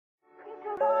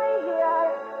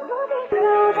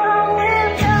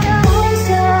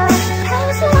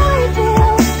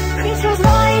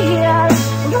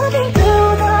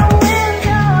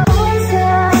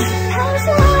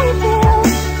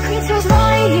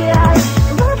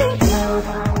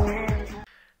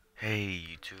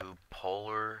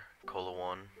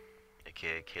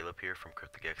Caleb here from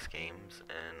KrypticxGames,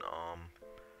 and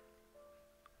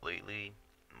lately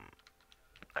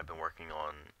I've been working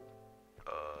on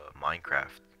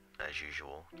Minecraft as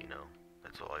usual.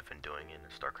 That's all I've been doing in a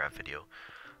StarCraft video.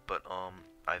 But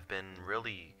I've been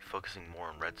really focusing more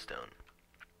on redstone,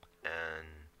 and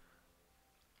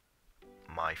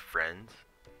my friends,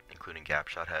 including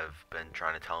Gapshot, have been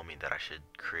trying to tell me that I should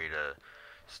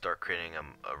start creating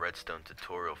a redstone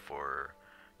tutorial for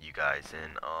you guys,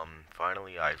 and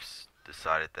finally I've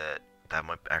decided that that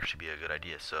might actually be a good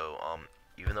idea. So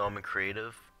even though I'm in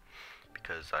creative,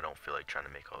 because I don't feel like trying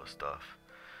to make all this stuff,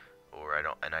 or I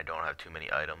don't have too many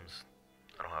items,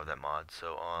 I don't have that mod.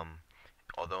 So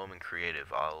although I'm in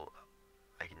creative, I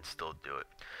can still do it.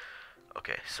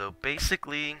 Okay, so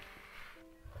basically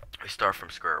we start from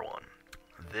square one.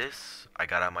 This I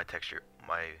got out my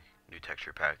new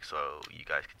texture pack, so you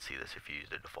guys can see this if you use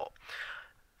the default.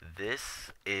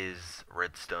 This is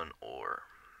redstone ore.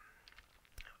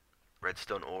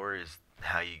 Redstone ore is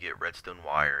how you get redstone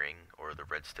wiring, or the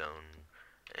redstone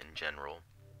in general.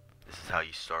 This is how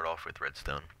you start off with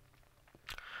redstone.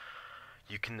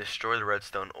 You can destroy the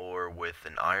redstone ore with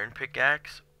an iron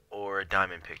pickaxe or a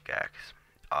diamond pickaxe.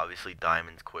 Obviously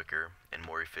diamond's quicker and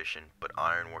more efficient, but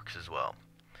iron works as well.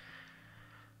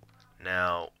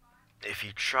 Now, if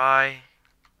you try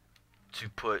to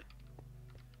put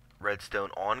redstone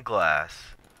on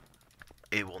glass,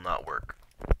 it will not work.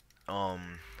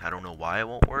 I don't know why it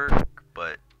won't work,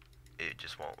 but it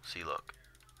just won't. See, look,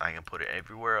 I can put it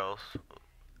everywhere else,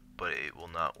 but it will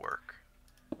not work.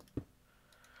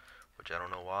 Which I don't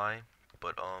know why,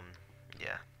 but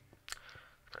yeah,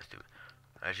 let's do it.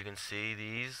 As you can see,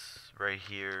 these right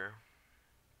here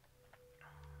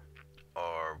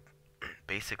are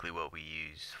basically what we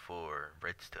use for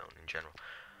redstone in general.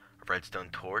 A redstone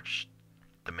torch,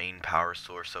 the main power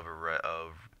source of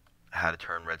how to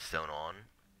turn redstone on.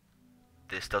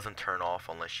 This doesn't turn off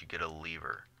unless you get a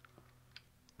lever,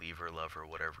 lever,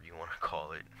 whatever you want to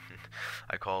call it.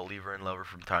 I call it lever and lever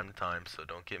from time to time, so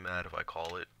don't get mad if I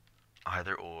call it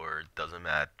either or. Doesn't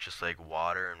matter. Just like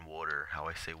water and water, how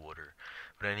I say water.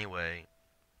 But anyway,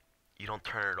 you don't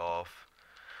turn it off.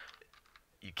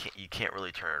 You can't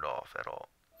really turn it off at all.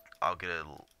 I'll get a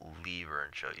lever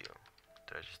and show you.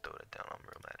 Did I just throw that down? I'm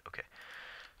real mad. Okay.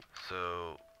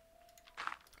 So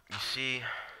you see,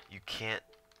 you can't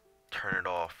turn it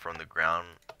off from the ground.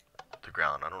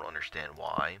 I don't understand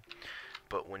why.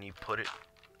 But when you put it,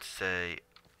 say,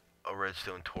 a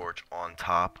redstone torch on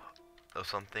top of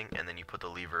something, and then you put the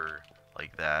lever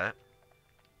like that,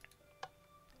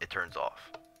 it turns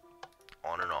off,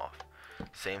 on and off.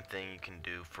 Same thing you can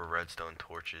do for redstone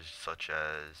torches such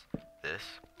as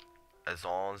this. As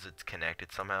long as it's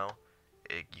connected somehow,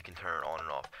 you can turn it on and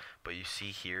off. But you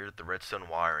see here, the redstone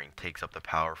wiring takes up the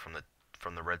power from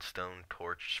the redstone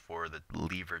torch for the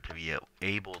lever to be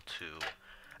able to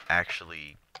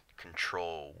actually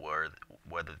control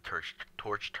whether the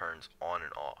torch turns on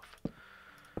and off.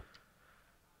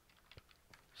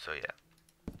 So yeah,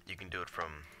 you can do it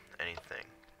from anything.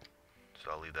 So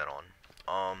I'll leave that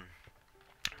on.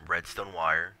 Redstone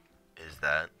wire is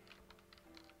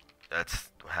that's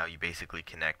how you basically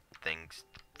connect things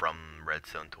from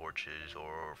redstone torches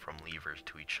or from levers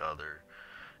to each other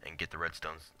and get the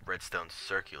redstone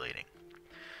circulating.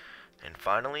 And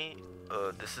finally,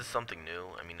 this is something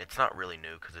new. I mean, it's not really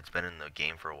new because it's been in the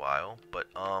game for a while, but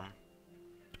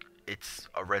it's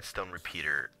a redstone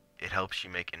repeater. It helps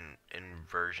you make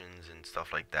inversions and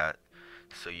stuff like that,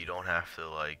 so you don't have to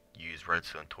like use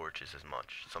redstone torches as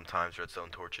much. Sometimes redstone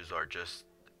torches are just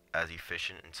as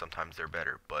efficient, and sometimes they're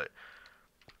better, but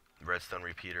redstone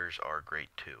repeaters are great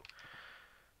too.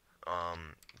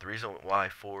 The reason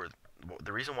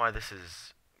why this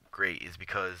is great is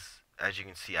because, as you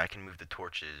can see, I can move the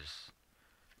torches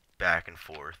back and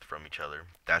forth from each other.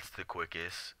 That's the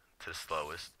quickest to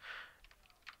slowest.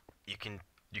 You can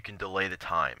delay the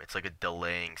time. It's like a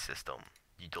delaying system.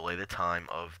 You delay the time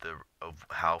of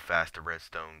how fast the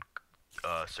redstone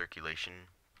circulation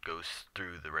goes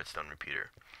through the redstone repeater.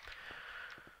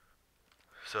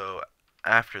 So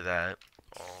after that,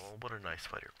 oh, what a nice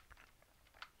spider.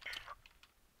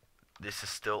 This has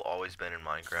still always been in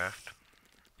Minecraft.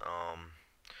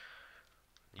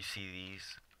 You see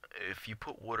these? If you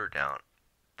put water down,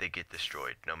 they get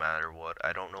destroyed no matter what.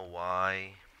 I don't know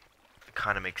why. It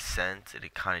kind of makes sense, and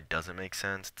it kind of doesn't make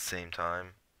sense at the same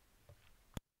time.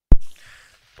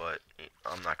 But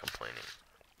I'm not complaining.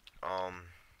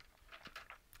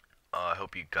 I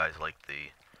hope you guys like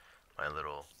my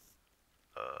little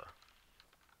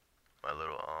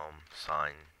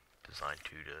sign design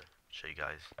too, to show you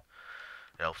guys.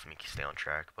 It helps me stay on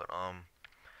track. But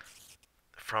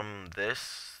from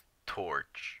this,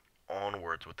 torch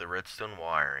onwards with the redstone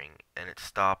wiring, and it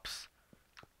stops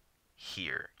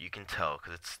here. You can tell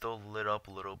because it's still lit up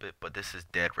a little bit, but this is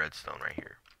dead redstone right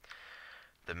here.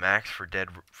 The max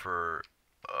for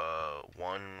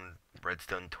one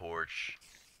redstone torch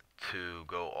to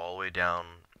go all the way down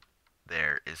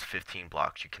there is 15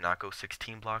 blocks. You cannot go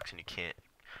 16 blocks, and you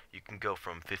can go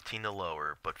from 15 to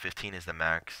lower, but 15 is the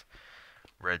max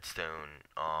redstone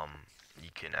you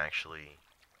can actually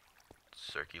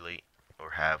circulate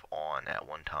or have on at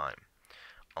one time,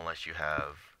 unless you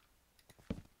have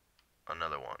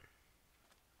another one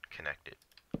connected,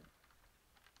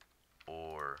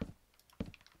 or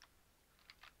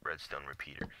redstone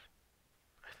repeaters,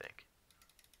 I think.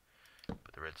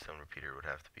 But the redstone repeater would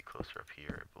have to be closer up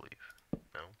here, I believe.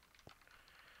 No?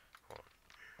 Hold on.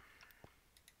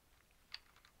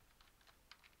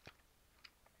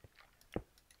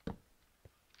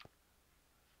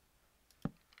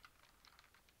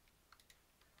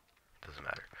 Doesn't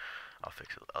matter. I'll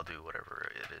fix it. I'll do whatever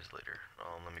it is later.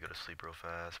 Let me go to sleep real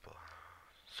fast.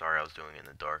 Sorry I was doing it in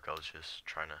the dark. I was just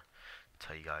trying to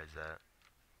tell you guys that.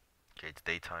 Okay, it's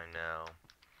daytime now.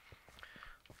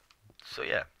 So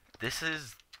yeah, this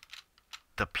is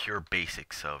the pure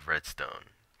basics of redstone.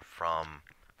 From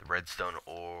the redstone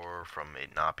ore, from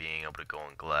it not being able to go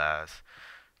on glass,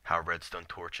 how redstone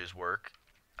torches work.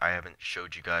 I haven't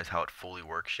showed you guys how it fully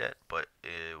works yet, but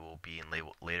it will be in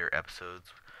later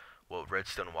episodes. What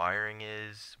redstone wiring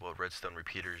is, what redstone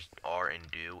repeaters are and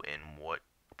do, and what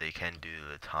they can do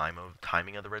the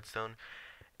timing of the redstone,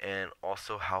 and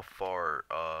also how far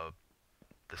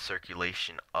the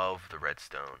circulation of the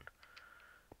redstone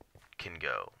can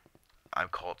go. I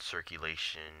call it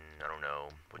circulation. I don't know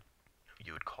what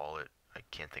you would call it. I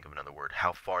can't think of another word.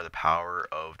 How far the power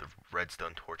of the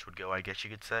redstone torch would go, I guess you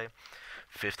could say.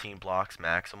 15 blocks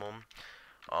maximum.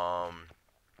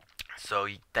 So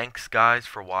thanks guys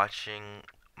for watching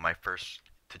my first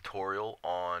tutorial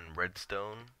on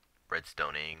redstoning,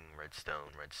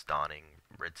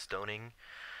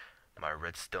 my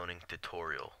redstoning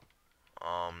tutorial.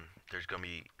 There's gonna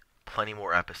be plenty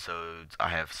more episodes. I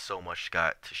have so much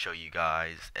got to show you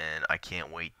guys, and I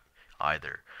can't wait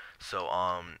either. So,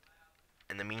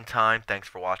 in the meantime, thanks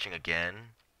for watching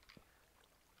again.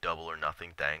 Double or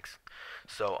nothing, thanks.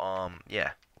 So,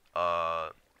 yeah.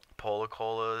 Pola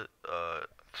Cola,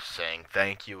 saying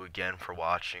thank you again for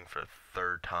watching for the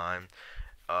third time.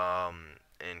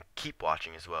 And keep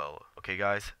watching as well. Okay,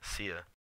 guys? See ya.